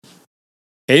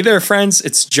Hey there, friends.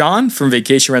 It's John from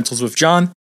Vacation Rentals with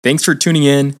John. Thanks for tuning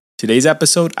in. Today's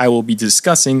episode, I will be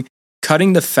discussing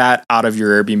cutting the fat out of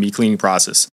your Airbnb cleaning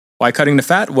process. Why cutting the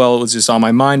fat? Well, it was just on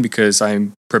my mind because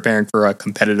I'm preparing for a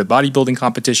competitive bodybuilding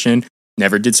competition.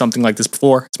 Never did something like this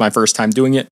before. It's my first time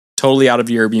doing it. Totally out of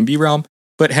the Airbnb realm,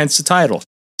 but hence the title.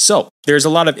 So, there's a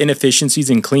lot of inefficiencies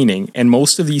in cleaning, and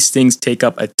most of these things take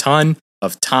up a ton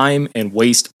of time and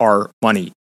waste our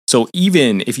money. So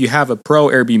even if you have a pro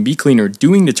Airbnb cleaner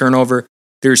doing the turnover,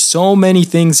 there's so many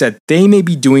things that they may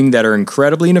be doing that are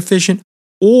incredibly inefficient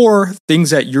or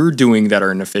things that you're doing that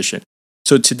are inefficient.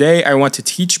 So today I want to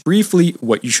teach briefly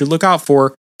what you should look out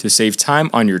for to save time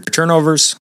on your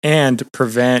turnovers and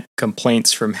prevent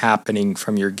complaints from happening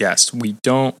from your guests. We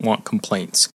don't want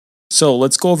complaints. So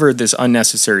let's go over this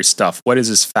unnecessary stuff. What is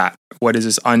this fat? What is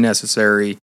this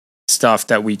unnecessary stuff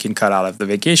that we can cut out of the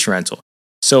vacation rental?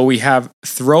 So we have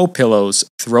throw pillows,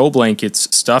 throw blankets,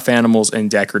 stuffed animals, and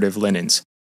decorative linens.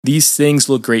 These things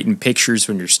look great in pictures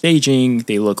when you're staging.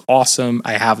 They look awesome.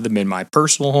 I have them in my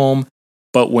personal home.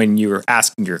 But when you're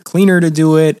asking your cleaner to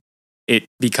do it, it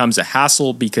becomes a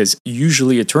hassle because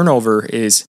usually a turnover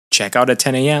is check out at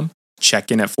 10 a.m., check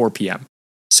in at 4 p.m.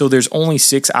 So there's only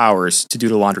 6 hours to do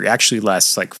the laundry, actually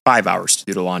less, like 5 hours to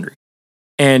do the laundry.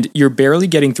 And you're barely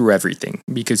getting through everything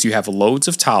because you have loads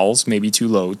of towels, maybe 2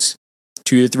 loads,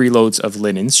 2 to 3 loads of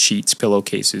linens, sheets,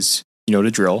 pillowcases, you know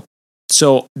the drill.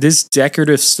 So this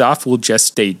decorative stuff will just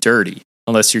stay dirty.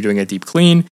 Unless you're doing a deep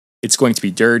clean, it's going to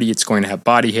be dirty. It's going to have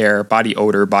body hair, body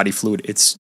odor, body fluid.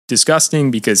 It's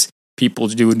disgusting because people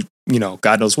do,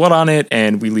 God knows what on it,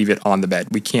 and we leave it on the bed.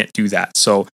 We can't do that.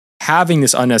 So having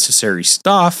this unnecessary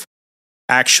stuff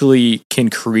actually can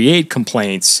create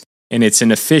complaints, and it's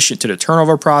inefficient to the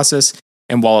turnover process.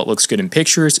 And while it looks good in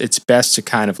pictures, it's best to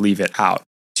kind of leave it out.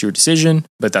 It's your decision,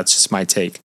 but that's just my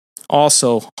take.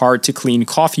 Also, hard to clean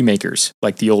coffee makers,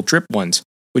 like the old drip ones,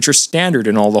 which are standard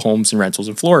in all the homes and rentals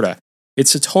in Florida.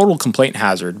 It's a total complaint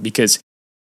hazard because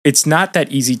it's not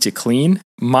that easy to clean.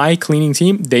 My cleaning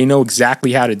team, they know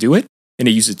exactly how to do it, and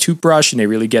they use a toothbrush and they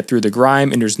really get through the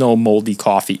grime, and there's no moldy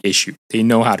coffee issue. They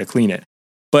know how to clean it.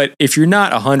 But if you're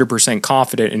not 100%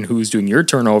 confident in who's doing your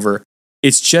turnover,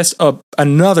 it's just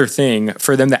another thing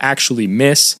for them to actually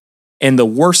miss. And the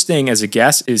worst thing as a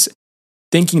guest is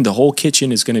thinking the whole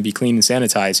kitchen is going to be clean and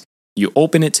sanitized. You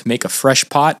open it to make a fresh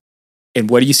pot, and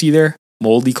what do you see there?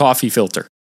 Moldy coffee filter.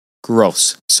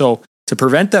 Gross. So to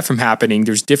prevent that from happening,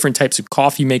 there's different types of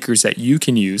coffee makers that you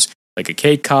can use, like a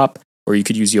K-cup, or you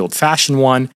could use the old-fashioned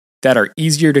one, that are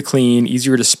easier to clean,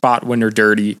 easier to spot when they're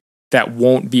dirty, that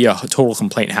won't be a total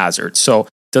complaint hazard. So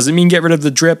doesn't mean get rid of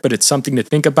the drip, but it's something to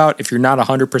think about. If you're not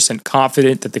 100%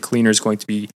 confident that the cleaner is going to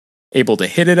be able to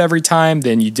hit it every time,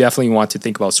 then you definitely want to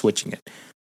think about switching it.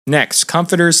 Next,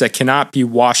 comforters that cannot be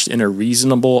washed in a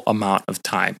reasonable amount of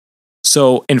time.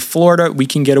 So in Florida, we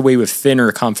can get away with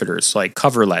thinner comforters like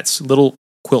coverlets, little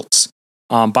quilts,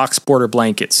 box border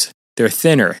blankets. They're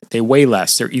thinner, they weigh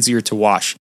less, they're easier to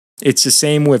wash. It's the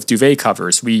same with duvet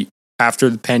covers. After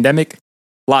the pandemic,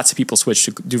 lots of people switched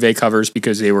to duvet covers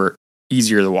because they were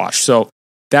easier to wash. So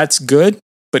that's good,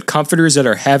 but comforters that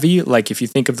are heavy, like if you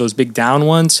think of those big down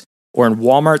ones, or in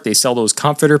Walmart, they sell those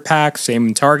comforter packs, same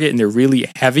in Target, and they're really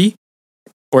heavy,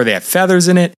 or they have feathers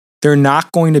in it. They're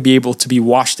not going to be able to be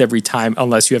washed every time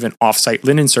unless you have an off-site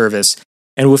linen service.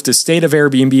 And with the state of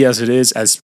Airbnb as it is,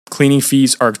 as cleaning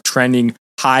fees are trending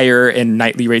higher and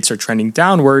nightly rates are trending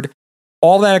downward,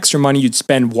 all that extra money you'd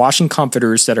spend washing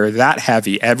comforters that are that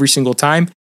heavy every single time,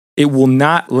 it will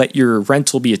not let your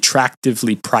rental be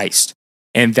attractively priced.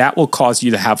 And that will cause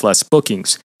you to have less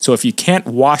bookings. So if you can't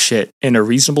wash it in a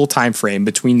reasonable time frame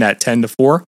between that 10 to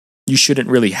 4, you shouldn't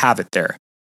really have it there.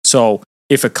 So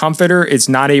if a comforter is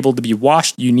not able to be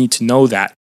washed, you need to know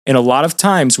that. And a lot of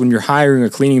times when you're hiring a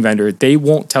cleaning vendor, they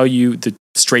won't tell you the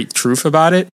straight truth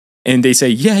about it. And they say,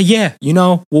 yeah,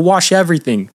 we'll wash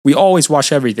everything. We always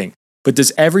wash everything. But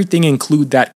does everything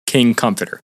include that king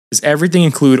comforter? Does everything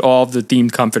include all of the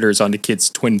themed comforters on the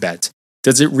kids' twin beds?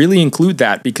 Does it really include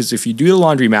that? Because if you do the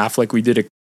laundry math like we did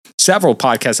several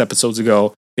podcast episodes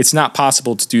ago, it's not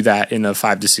possible to do that in a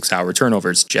 5 to 6 hour turnover.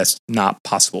 It's just not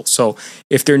possible. So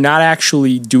if they're not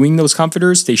actually doing those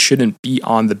comforters, they shouldn't be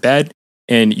on the bed.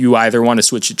 And you either want to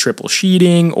switch to triple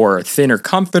sheeting or a thinner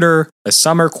comforter, a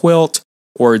summer quilt,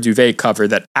 or a duvet cover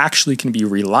that actually can be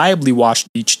reliably washed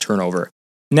each turnover.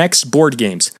 Next, board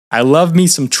games. I love me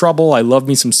some Trouble. I love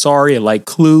me some Sorry. I like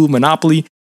Clue, Monopoly.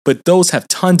 But those have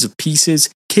tons of pieces.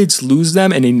 Kids lose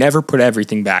them and they never put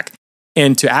everything back.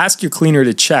 And to ask your cleaner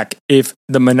to check if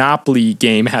the Monopoly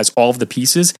game has all of the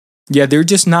pieces, they're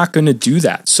just not going to do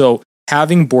that. So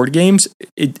having board games,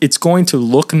 it's going to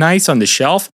look nice on the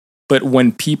shelf, but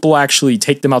when people actually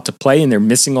take them out to play and they're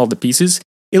missing all the pieces,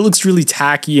 it looks really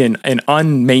tacky and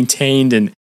unmaintained,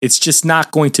 and it's just not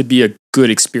going to be a good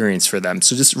experience for them.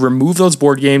 So just remove those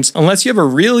board games. Unless you have a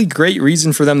really great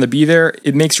reason for them to be there,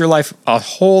 it makes your life a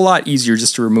whole lot easier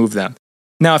just to remove them.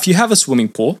 Now, if you have a swimming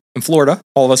pool, in Florida,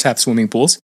 all of us have swimming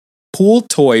pools, pool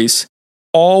toys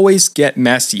always get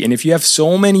messy. And if you have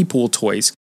so many pool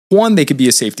toys, one, they could be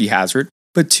a safety hazard,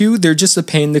 but two, they're just a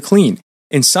pain to clean.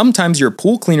 And sometimes your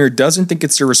pool cleaner doesn't think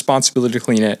it's their responsibility to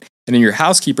clean it, and then your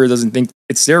housekeeper doesn't think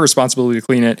it's their responsibility to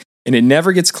clean it, and it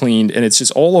never gets cleaned, and it's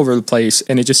just all over the place,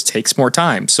 and it just takes more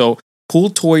time. So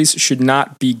pool toys should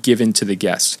not be given to the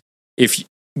guests. If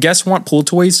guests want pool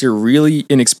toys, they're really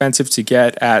inexpensive to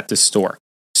get at the store.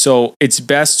 So it's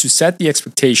best to set the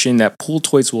expectation that pool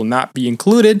toys will not be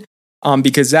included,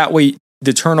 because that way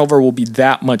the turnover will be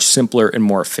that much simpler and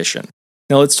more efficient.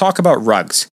 Now let's talk about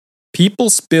rugs. People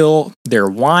spill their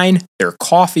wine, their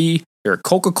coffee, their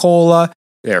Coca-Cola,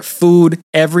 their food,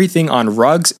 everything on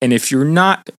rugs. And if you're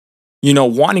not,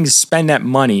 wanting to spend that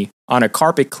money on a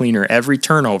carpet cleaner every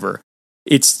turnover,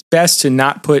 it's best to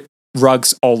not put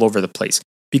rugs all over the place,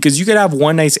 because you could have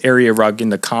one nice area rug in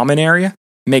the common area.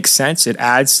 Makes sense. It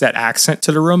adds that accent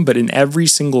to the room. But in every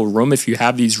single room, if you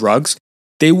have these rugs,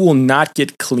 they will not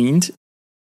get cleaned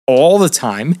all the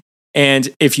time. And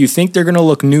if you think they're going to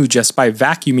look new just by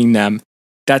vacuuming them,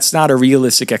 that's not a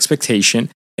realistic expectation.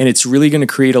 And it's really going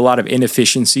to create a lot of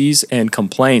inefficiencies and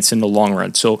complaints in the long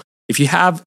run. So if you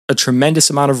have a tremendous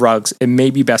amount of rugs, it may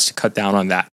be best to cut down on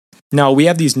that. Now, we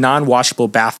have these non-washable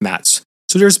bath mats.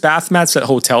 So there's bath mats that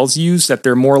hotels use that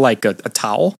they're more like a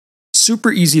towel.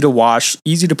 Super easy to wash,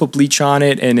 easy to put bleach on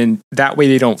it, and in that way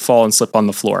they don't fall and slip on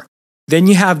the floor. Then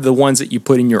you have the ones that you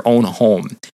put in your own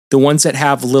home. The ones that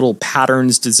have little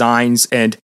patterns, designs,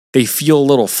 and they feel a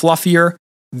little fluffier.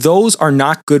 Those are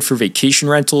not good for vacation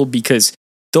rental because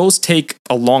those take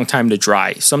a long time to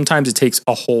dry. Sometimes it takes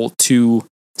a whole 2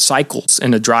 cycles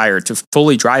in a dryer to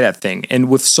fully dry that thing. And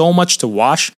with so much to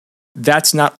wash,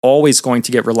 that's not always going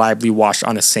to get reliably washed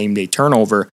on a same-day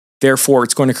turnover. Therefore,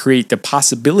 it's going to create the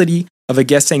possibility of a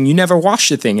guest saying, you never washed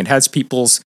the thing. It has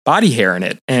people's body hair in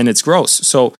it, and it's gross.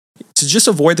 So to just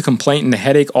avoid the complaint and the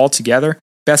headache altogether,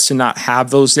 best to not have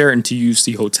those there and to use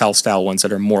the hotel-style ones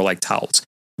that are more like towels.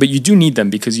 But you do need them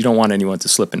because you don't want anyone to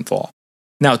slip and fall.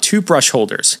 Now, toothbrush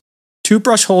holders.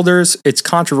 Toothbrush holders, it's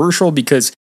controversial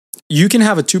because you can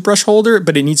have a toothbrush holder,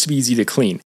 but it needs to be easy to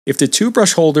clean. If the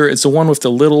toothbrush holder is the one with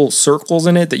the little circles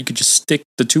in it that you could just stick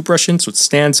the toothbrush in so it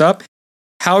stands up,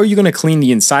 how are you going to clean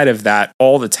the inside of that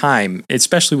all the time?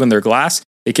 Especially when they're glass,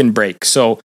 it can break.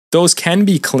 So those can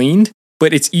be cleaned,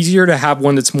 but it's easier to have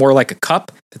one that's more like a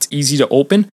cup that's easy to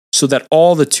open so that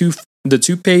all the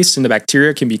toothpaste and the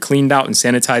bacteria can be cleaned out and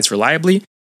sanitized reliably.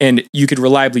 And you could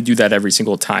reliably do that every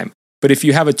single time. But if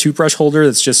you have a toothbrush holder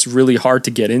that's just really hard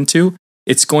to get into,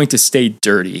 it's going to stay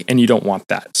dirty and you don't want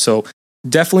that. So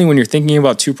definitely when you're thinking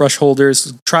about toothbrush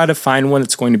holders, try to find one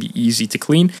that's going to be easy to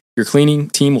clean. Your cleaning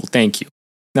team will thank you.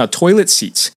 Now, toilet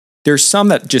seats. There's some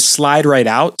that just slide right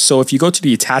out. So if you go to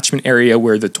the attachment area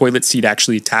where the toilet seat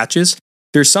actually attaches,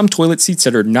 there's some toilet seats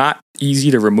that are not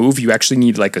easy to remove. You actually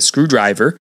need like a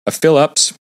screwdriver, a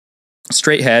Phillips,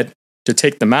 straight head to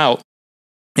take them out.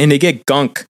 And they get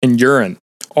gunk and urine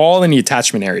all in the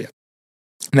attachment area.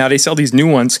 Now they sell these new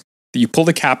ones that you pull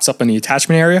the caps up in the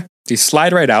attachment area. They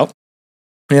slide right out.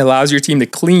 And it allows your team to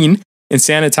clean and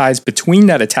sanitize between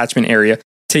that attachment area,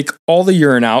 take all the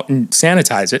urine out and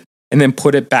sanitize it, and then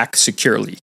put it back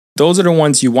securely. Those are the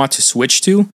ones you want to switch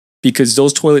to because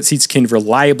those toilet seats can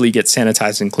reliably get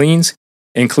sanitized and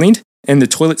cleaned. And the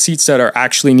toilet seats that are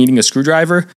actually needing a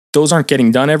screwdriver, those aren't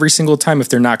getting done every single time if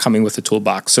they're not coming with a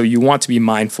toolbox. So you want to be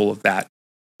mindful of that.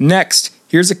 Next,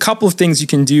 here's a couple of things you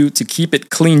can do to keep it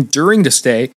clean during the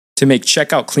stay to make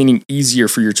checkout cleaning easier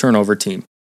for your turnover team.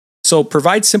 So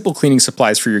provide simple cleaning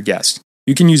supplies for your guests.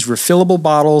 You can use refillable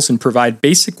bottles and provide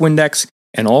basic Windex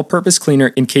and all-purpose cleaner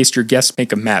in case your guests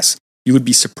make a mess. You would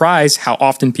be surprised how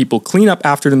often people clean up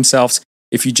after themselves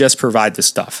if you just provide the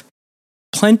stuff.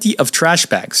 Plenty of trash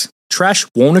bags. Trash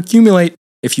won't accumulate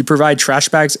if you provide trash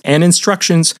bags and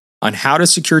instructions on how to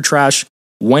secure trash,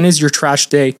 when is your trash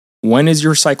day, when is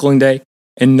your recycling day,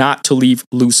 and not to leave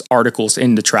loose articles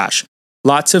in the trash.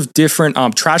 Lots of different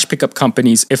trash pickup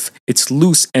companies, if it's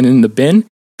loose and in the bin,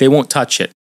 they won't touch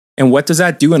it. And what does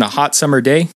that do in a hot summer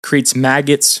day? Creates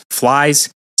maggots,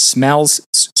 flies, smells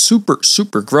super,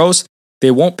 super gross. They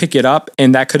won't pick it up,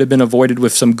 and that could have been avoided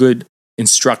with some good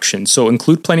instruction. So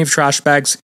include plenty of trash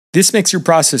bags. This makes your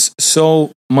process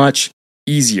so much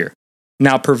easier.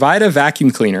 Now provide a vacuum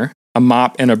cleaner, a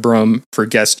mop, and a broom for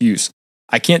guest use.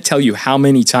 I can't tell you how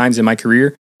many times in my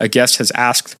career a guest has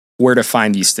asked where to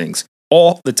find these things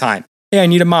all the time. Hey, I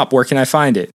need a mop. Where can I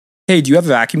find it? Hey, do you have a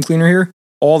vacuum cleaner here?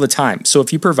 All the time. So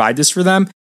if you provide this for them,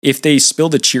 if they spill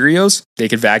the Cheerios, they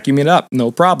could vacuum it up.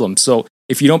 No problem. So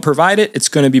if you don't provide it, it's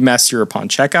going to be messier upon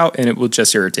checkout and it will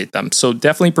just irritate them. So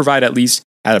definitely provide at least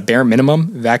at a bare minimum,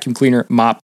 vacuum cleaner,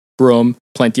 mop, broom,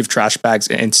 plenty of trash bags,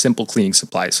 and simple cleaning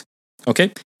supplies.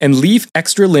 Okay? And leave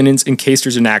extra linens in case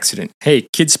there's an accident. Hey,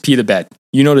 kids pee the bed.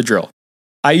 You know the drill.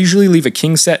 I usually leave a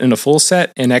king set and a full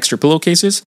set and extra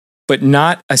pillowcases, but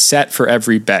not a set for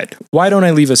every bed. Why don't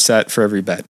I leave a set for every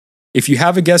bed? If you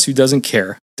have a guest who doesn't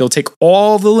care, they'll take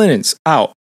all the linens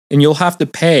out and you'll have to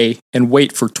pay and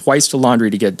wait for twice the laundry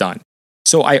to get done.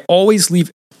 So I always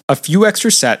leave a few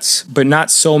extra sets, but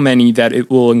not so many that it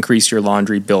will increase your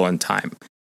laundry bill and time.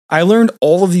 I learned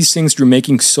all of these things through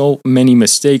making so many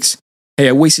mistakes. Hey,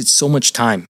 I wasted so much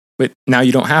time, but now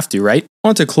you don't have to, right? I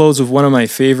want to close with one of my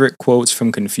favorite quotes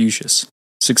from Confucius.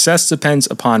 Success depends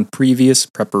upon previous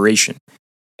preparation,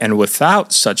 and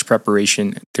without such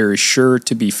preparation, there is sure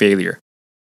to be failure.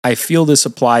 I feel this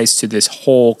applies to this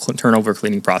whole turnover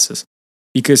cleaning process,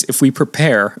 because if we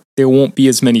prepare, there won't be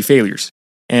as many failures,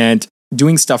 and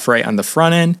doing stuff right on the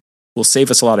front end will save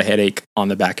us a lot of headache on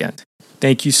the back end.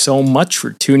 Thank you so much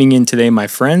for tuning in today, my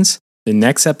friends. The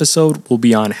next episode will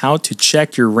be on how to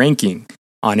check your ranking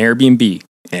on Airbnb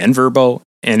and Vrbo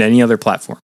and any other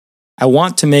platform. I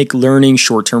want to make learning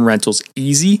short-term rentals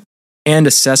easy and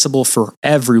accessible for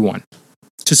everyone.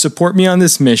 To support me on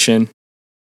this mission,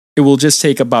 it will just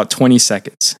take about 20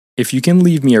 seconds. If you can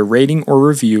leave me a rating or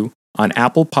review on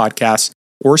Apple Podcasts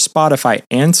or Spotify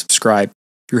and subscribe,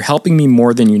 you're helping me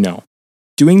more than you know.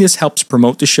 Doing this helps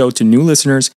promote the show to new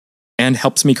listeners and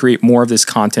helps me create more of this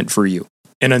content for you.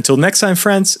 And until next time,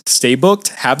 friends, stay booked,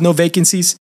 have no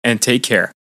vacancies, and take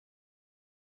care.